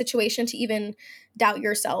been in that situation to even doubt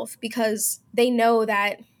yourself, because they know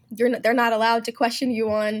that they're not allowed to question you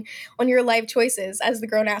on your life choices as the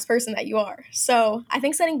grown-ass person that you are. So I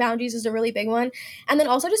think setting boundaries is a really big one. And then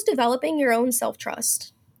also just developing your own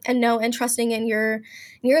self-trust and trusting in your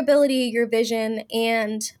ability, your vision,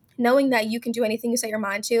 and knowing that you can do anything you set your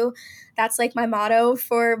mind to. That's like my motto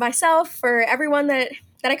for myself, for everyone that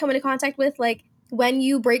I come into contact with. Like, when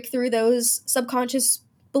you break through those subconscious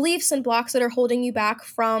beliefs and blocks that are holding you back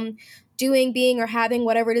from doing, being, or having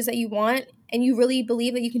whatever it is that you want, and you really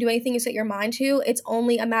believe that you can do anything you set your mind to, it's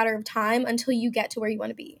only a matter of time until you get to where you want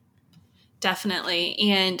to be. Definitely.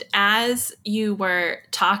 And as you were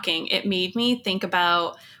talking, it made me think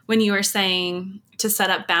about when you were saying to set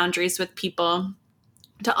up boundaries with people,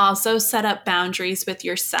 to also set up boundaries with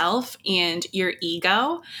yourself and your ego,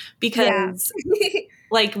 Yeah. because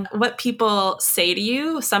like what people say to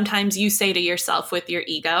you, sometimes you say to yourself with your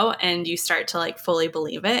ego and you start to like fully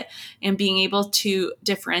believe it. And being able to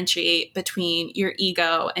differentiate between your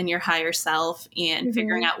ego and your higher self and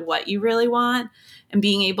figuring Mm-hmm. out what you really want and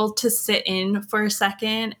being able to sit in for a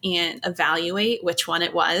second and evaluate which one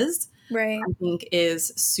it was, Right. I think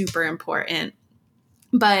is super important.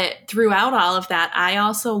 But throughout all of that, I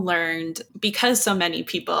also learned, because so many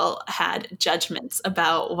people had judgments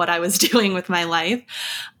about what I was doing with my life,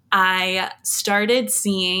 I started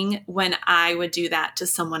seeing when I would do that to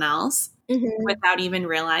someone else Mm-hmm. without even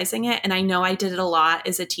realizing it. And I know I did it a lot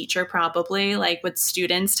as a teacher, probably, like with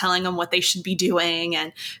students telling them what they should be doing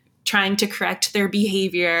and trying to correct their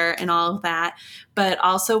behavior and all of that, but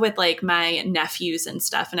also with like my nephews and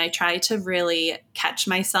stuff. And I try to really catch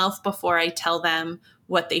myself before I tell them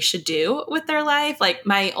what they should do with their life. Like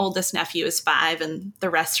my oldest nephew is 5 and the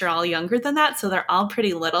rest are all younger than that. So they're all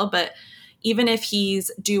pretty little, but even if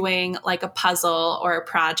he's doing like a puzzle or a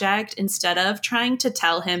project, instead of trying to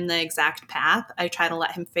tell him the exact path, I try to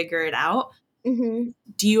let him figure it out. Mm-hmm.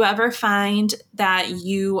 Do you ever find that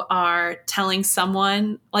you are telling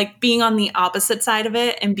someone, like being on the opposite side of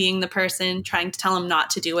it and being the person trying to tell them not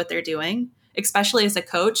to do what they're doing? Especially as a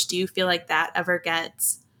coach, do you feel like that ever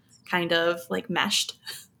gets kind of like meshed?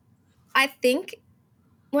 I think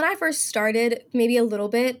when I first started, maybe a little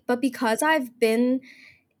bit, but because I've been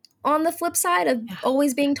on the flip side of Yeah.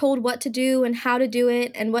 always being told what to do and how to do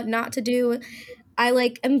it and what not to do, I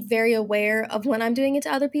like am very aware of when I'm doing it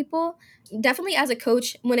to other people. Definitely as a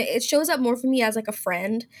coach, when it shows up more for me as like a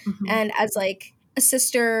friend Mhm. and as like a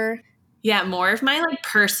sister. Yeah, more of my like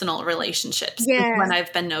personal relationships is when Yeah.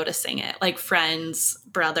 I've been noticing it, like friends,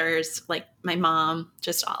 brothers, like my mom,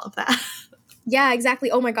 just all of that. Yeah,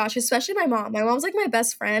 exactly. Oh my gosh, especially my mom. My mom's like my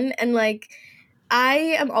best friend, and like I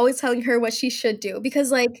am always telling her what she should do,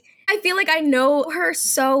 because like I feel like I know her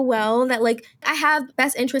so well that like I have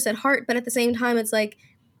best interests at heart, but at the same time it's like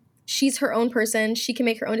she's her own person. She can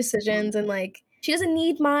make her own decisions, and like she doesn't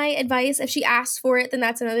need my advice. If she asks for it, then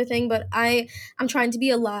that's another thing, but I'm trying to be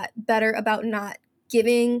a lot better about not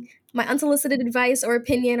giving my unsolicited advice or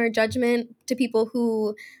opinion or judgment to people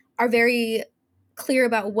who are very clear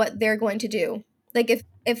about what they're going to do. Like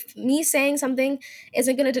if me saying something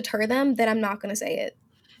isn't going to deter them, then I'm not going to say it.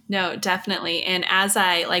 No, definitely. And as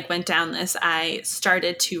I like went down this, I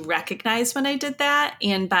started to recognize when I did that.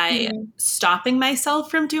 And by Mhm. stopping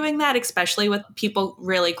myself from doing that, especially with people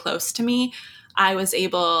really close to me, I was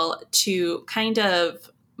able to kind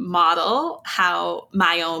of model how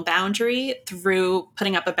my own boundary through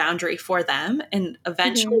putting up a boundary for them. And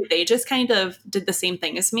eventually Mhm. they just kind of did the same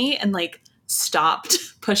thing as me and like stopped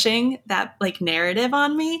pushing that like narrative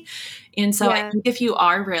on me. And so I Yeah. think if you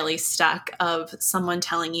are really stuck of someone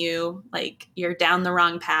telling you like you're down the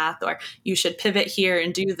wrong path or you should pivot here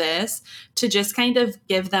and do this, to just kind of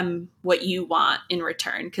give them what you want in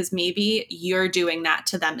return, because maybe you're doing that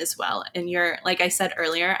to them as well. And you're, like I said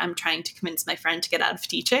earlier, I'm trying to convince my friend to get out of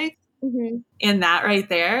teaching. Mhm. And that right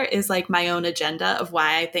there is like my own agenda of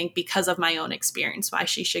why I think, because of my own experience, why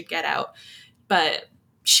she should get out. But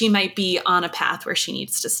she might be on a path where she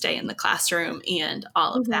needs to stay in the classroom and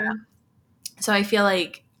all of that. Mhm. So I feel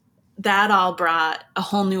like that all brought a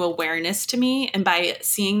whole new awareness to me. And by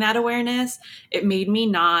seeing that awareness, it made me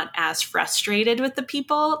not as frustrated with the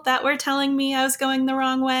people that were telling me I was going the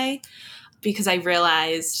wrong way, because I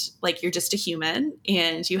realized like you're just a human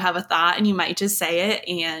and you have a thought and you might just say it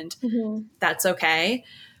and Mhm. that's okay.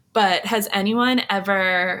 But has anyone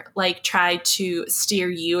ever like tried to steer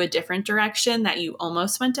you a different direction that you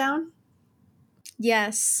almost went down?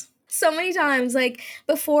 Yes. So many times. Like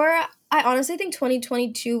before, I honestly think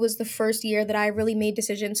 2022 was the first year that I really made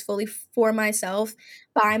decisions fully for myself,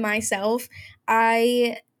 by myself.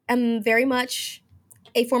 I am very much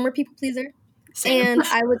a former people pleaser. Same. And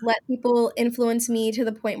I would let people influence me to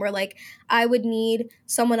the point where, like, I would need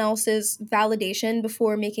someone else's validation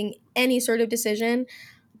before making any sort of decision,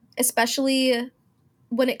 especially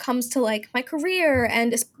when it comes to like my career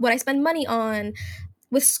and what I spend money on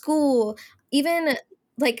with school. Even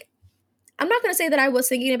like, I'm not going to say that I was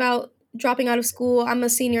thinking about dropping out of school. I'm a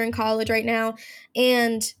senior in college right now,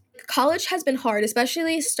 and college has been hard,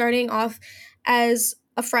 especially starting off as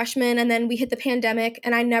a freshman, and then we hit the pandemic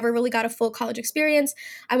and I never really got a full college experience.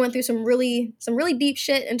 I went through some really deep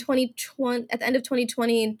shit in 2020, at the end of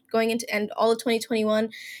 2020 going into and all of 2021,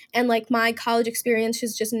 and like my college experience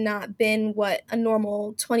has just not been what a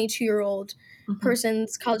normal 22-year-old Mhm.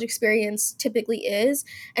 person's college experience typically is.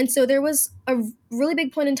 And so there was a really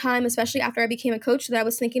big point in time, especially after I became a coach, that I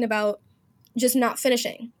was thinking about just not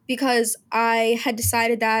finishing because I had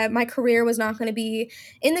decided that my career was not going to be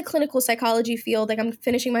in the clinical psychology field. Like, I'm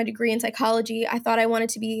finishing my degree in psychology. I thought I wanted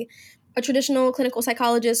to be a traditional clinical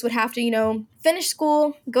psychologist, would have to, finish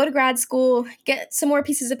school, go to grad school, get some more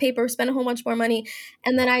pieces of paper, spend a whole bunch more money.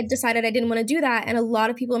 And then I decided I didn't want to do that. And a lot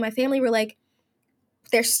of people in my family were like,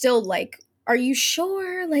 they're still like, are you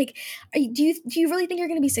sure? Like, do you really think you're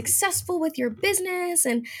going to be successful with your business?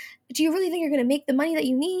 And do you really think you're going to make the money that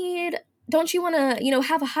you need? Don't you want to,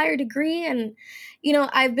 have a higher degree? And,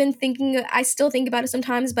 I've been thinking, I still think about it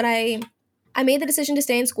sometimes, but I made the decision to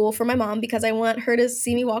stay in school for my mom because I want her to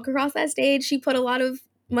see me walk across that stage. She put a lot of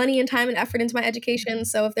money and time and effort into my education.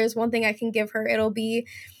 So if there's one thing I can give her, it'll be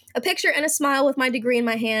a picture and a smile with my degree in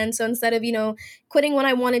my hand. So instead of, quitting when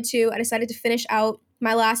I wanted to, I decided to finish out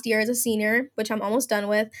my last year as a senior, which I'm almost done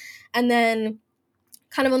with. And then,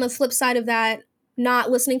 kind of on the flip side of that, not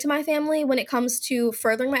listening to my family when it comes to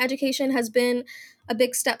furthering my education has been a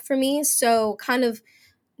big step for me. So, kind of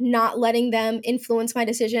not letting them influence my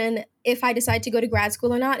decision if I decide to go to grad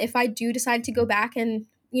school or not. If I do decide to go back and,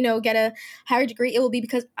 get a higher degree, it will be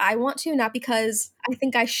because I want to, not because I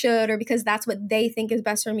think I should or because that's what they think is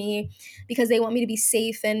best for me, because they want me to be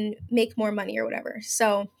safe and make more money or whatever.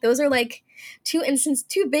 So those are like two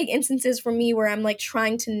big instances for me where I'm like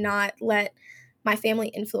trying to not let my family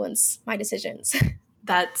influence my decisions.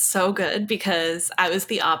 That's so good because I was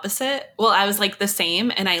the opposite. Well, I was like the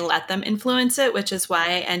same and I let them influence it, which is why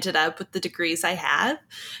I ended up with the degrees I had.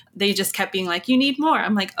 They just kept being like, you need more.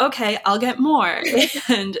 I'm like, okay, I'll get more.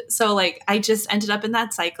 And so, like, I just ended up in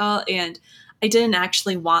that cycle and I didn't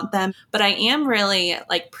actually want them, but I am really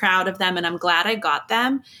like proud of them and I'm glad I got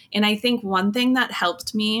them. And I think one thing that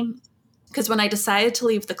helped me, because when I decided to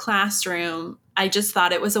leave the classroom, I just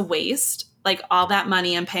thought it was a waste. Like all that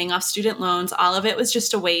money I'm paying off student loans, all of it was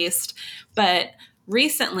just a waste. But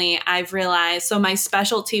recently I've realized, so my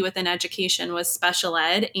specialty within education was special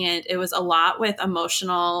ed, and it was a lot with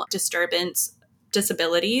emotional disturbance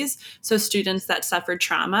disabilities. So students that suffered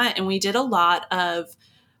trauma. And we did a lot of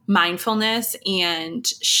mindfulness and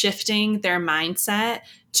shifting their mindset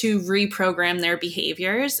to reprogram their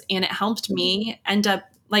behaviors. And it helped me end up,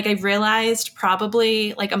 like, I realized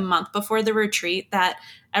probably like a month before the retreat that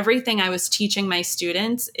everything I was teaching my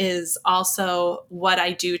students is also what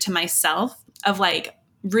I do to myself, of like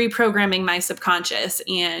reprogramming my subconscious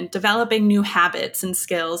and developing new habits and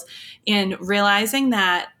skills, and realizing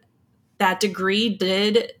that that degree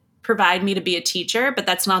did provide me to be a teacher, but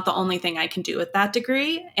that's not the only thing I can do with that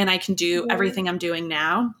degree. And I can do Yeah. everything I'm doing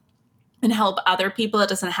now and help other people. It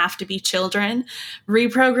doesn't have to be children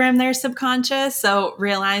reprogram their subconscious. So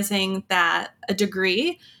realizing that a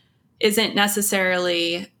degree isn't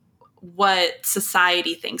necessarily what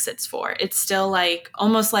society thinks it's for. It's still like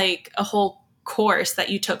almost like a whole course that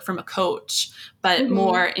you took from a coach, but Mhm.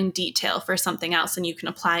 more in detail for something else, and you can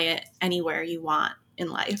apply it anywhere you want in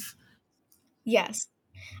life. Yes.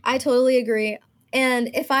 I totally agree. And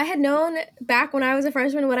if I had known back when I was a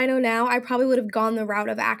freshman what I know now, I probably would have gone the route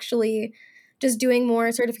of actually just doing more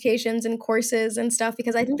certifications and courses and stuff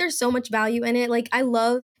because I think there's so much value in it. Like, I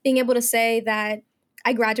love being able to say that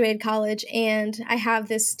I graduated college and I have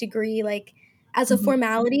this degree, like, as a Mhm.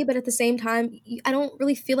 formality, but at the same time, I don't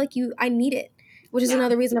really feel like I need it, which is Yeah,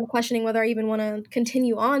 another reason I'm questioning whether I even want to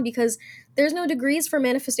continue on because there's no degrees for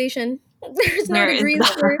manifestation. There's no there is degrees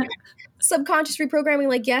for that. subconscious reprogramming.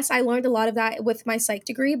 Like, yes, I learned a lot of that with my psych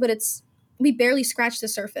degree, but we barely scratched the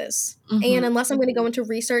surface. And Mhm. unless I'm going to go into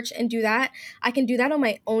research and do that, I can do that on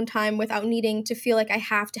my own time without needing to feel like I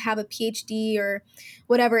have to have a PhD or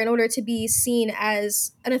whatever in order to be seen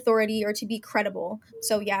as an authority or to be credible.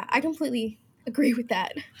 So yeah, I completely agree with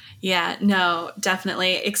that. Yeah, no,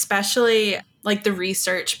 definitely. Especially like the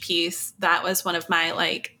research piece, that was one of my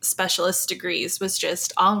like specialist degrees, was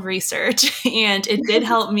just all research. And it did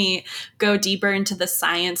help me go deeper into the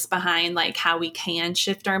science behind like how we can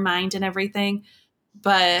shift our mind and everything.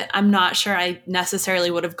 But I'm not sure I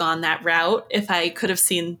necessarily would have gone that route if I could have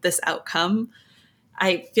seen this outcome.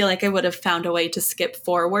 I feel like I would have found a way to skip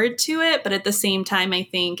forward to it. But at the same time, I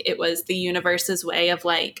think it was the universe's way of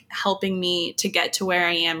like helping me to get to where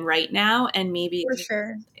I am right now. And maybe For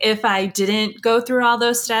sure. if I didn't go through all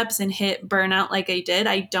those steps and hit burnout like I did,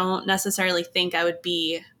 I don't necessarily think I would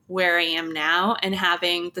be where I am now and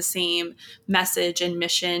having the same message and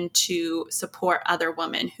mission to support other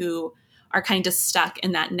women who are kind of stuck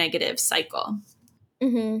in that negative cycle.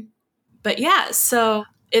 Mm-hmm. But yeah, so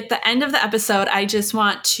at the end of the episode, I just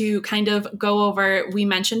want to kind of go over, we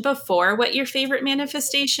mentioned before what your favorite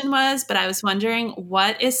manifestation was, but I was wondering,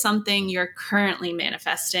 what is something you're currently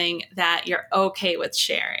manifesting that you're okay with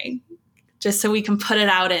sharing? Just so we can put it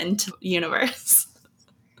out into the universe.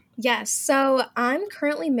 Yes. So I'm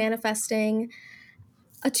currently manifesting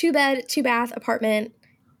a 2-bed, 2-bath apartment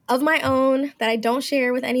of my own that I don't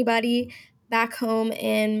share with anybody back home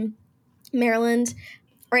in Maryland.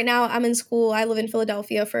 Right now I'm in school. I live in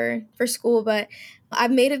Philadelphia for school, but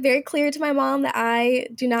I've made it very clear to my mom that I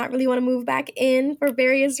do not really want to move back in for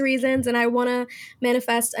various reasons, and I want to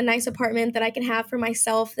manifest a nice apartment that I can have for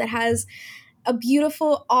myself that has a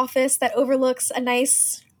beautiful office that overlooks a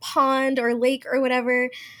nice pond or lake or whatever,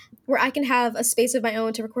 where I can have a space of my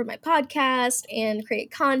own to record my podcast and create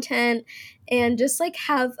content and just like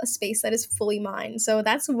have a space that is fully mine. So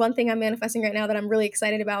that's one thing I'm manifesting right now that I'm really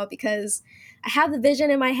excited about, because I have the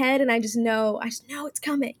vision in my head and I just know it's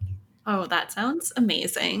coming. Oh, that sounds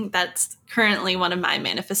amazing. That's currently one of my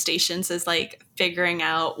manifestations, is like figuring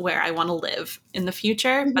out where I want to live in the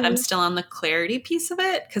future, but I'm still on the clarity piece of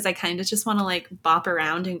it because I kind of just want to like bop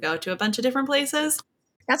around and go to a bunch of different places.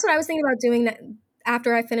 That's what I was thinking about doing that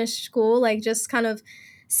after I finished school, like just kind of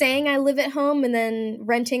saying I live at home and then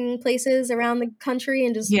renting places around the country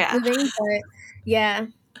and just living. But yeah,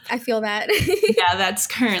 I feel that. Yeah, that's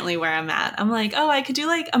currently where I'm at. I'm like, oh, I could do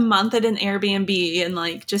like a month at an Airbnb and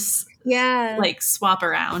like just like swap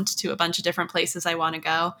around to a bunch of different places I want to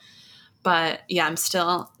go. But yeah, I'm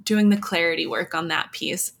still doing the clarity work on that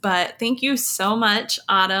piece. But thank you so much,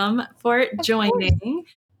 Autumn, for joining.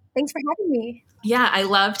 Thanks for having me. Yeah, I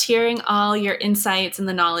loved hearing all your insights and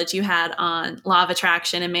the knowledge you had on law of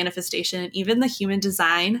attraction and manifestation, and even the human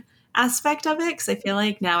design aspect of it, because I feel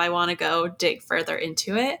like now I want to go dig further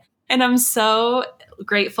into it. And I'm so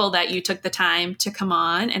grateful that you took the time to come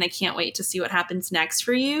on, and I can't wait to see what happens next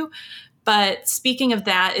for you. But speaking of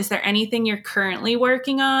that, is there anything you're currently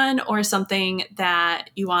working on or something that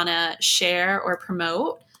you want to share or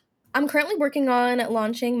promote? I'm currently working on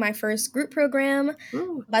launching my first group program.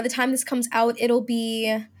 Ooh. By the time this comes out, it'll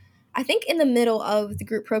be, I think, in the middle of the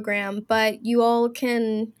group program, but you all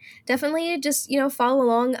can definitely just, follow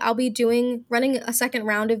along. I'll be running a second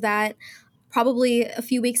round of that probably a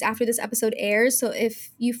few weeks after this episode airs. So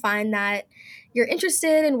if you find that you're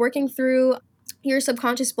interested in working through your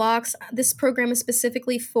subconscious blocks, this program is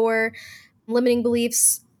specifically for limiting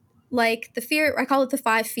beliefs, like the fear, I call it the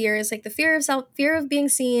 5 fears, like the fear of fear of being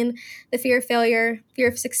seen, the fear of failure, fear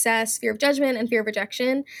of success, fear of judgment, and fear of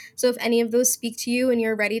rejection. So if any of those speak to you and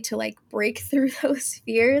you're ready to like break through those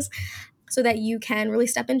fears so that you can really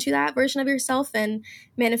step into that version of yourself and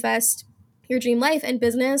manifest your dream life and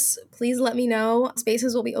business, please let me know.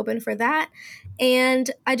 Spaces will be open for that.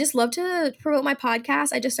 And I just love to promote my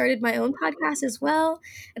podcast. I just started my own podcast as well.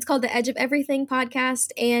 It's called The Edge of Everything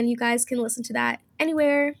Podcast, and you guys can listen to that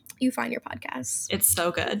anywhere you find your podcasts. It's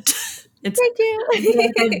so good. Thank you. I feel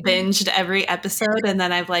like I've binged every episode and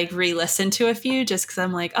then I've like re-listened to a few just because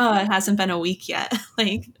I'm like, oh, it hasn't been a week yet.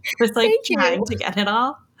 Like just like trying to get it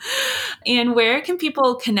all. And where can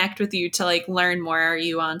people connect with you to like learn more? Are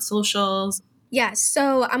you on socials? Yes,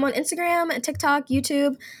 so I'm on Instagram, TikTok,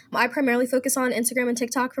 YouTube. I primarily focus on Instagram and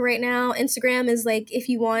TikTok for right now. Instagram is like if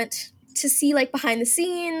you want to see like behind the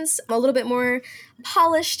scenes, a little bit more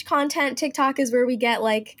polished content. TikTok is where we get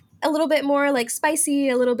like a little bit more like spicy,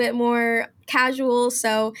 a little bit more casual.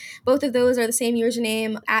 So both of those are the same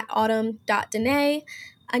username at autumn.danae,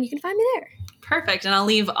 and you can find me there. Perfect. And I'll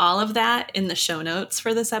leave all of that in the show notes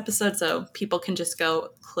for this episode so people can just go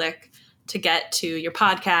click to get to your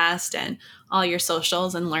podcast and all your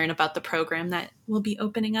socials and learn about the program that will be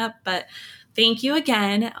opening up. But thank you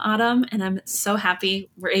again, Autumn. And I'm so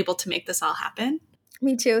happy we're able to make this all happen.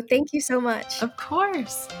 Me too. Thank you so much. Of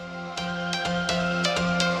course.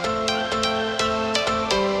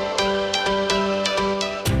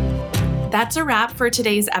 That's a wrap for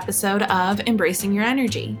today's episode of Embracing Your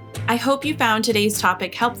Energy. I hope you found today's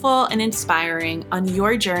topic helpful and inspiring on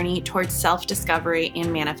your journey towards self-discovery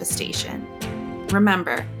and manifestation.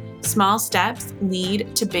 Remember, small steps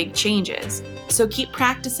lead to big changes, so keep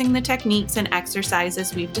practicing the techniques and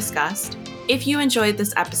exercises we've discussed. If you enjoyed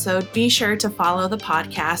this episode, be sure to follow the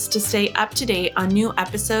podcast to stay up to date on new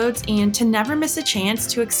episodes and to never miss a chance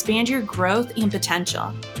to expand your growth and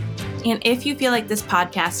potential. And if you feel like this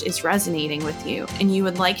podcast is resonating with you and you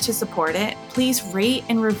would like to support it, please rate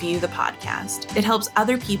and review the podcast. It helps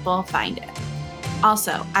other people find it.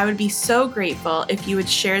 Also, I would be so grateful if you would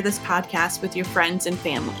share this podcast with your friends and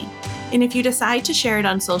family. And if you decide to share it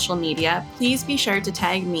on social media, please be sure to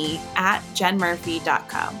tag me at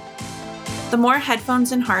jenmurphy.co. The more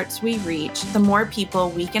headphones and hearts we reach, the more people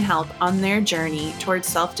we can help on their journey towards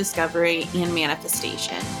self-discovery and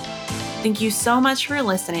manifestation. Thank you so much for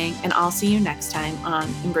listening, and I'll see you next time on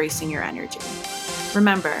Embracing Your Energy.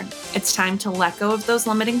 Remember, it's time to let go of those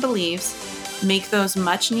limiting beliefs, make those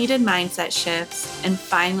much-needed mindset shifts, and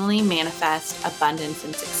finally manifest abundance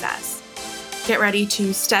and success. Get ready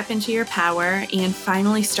to step into your power and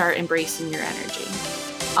finally start embracing your energy.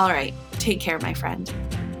 All right, take care, my friend.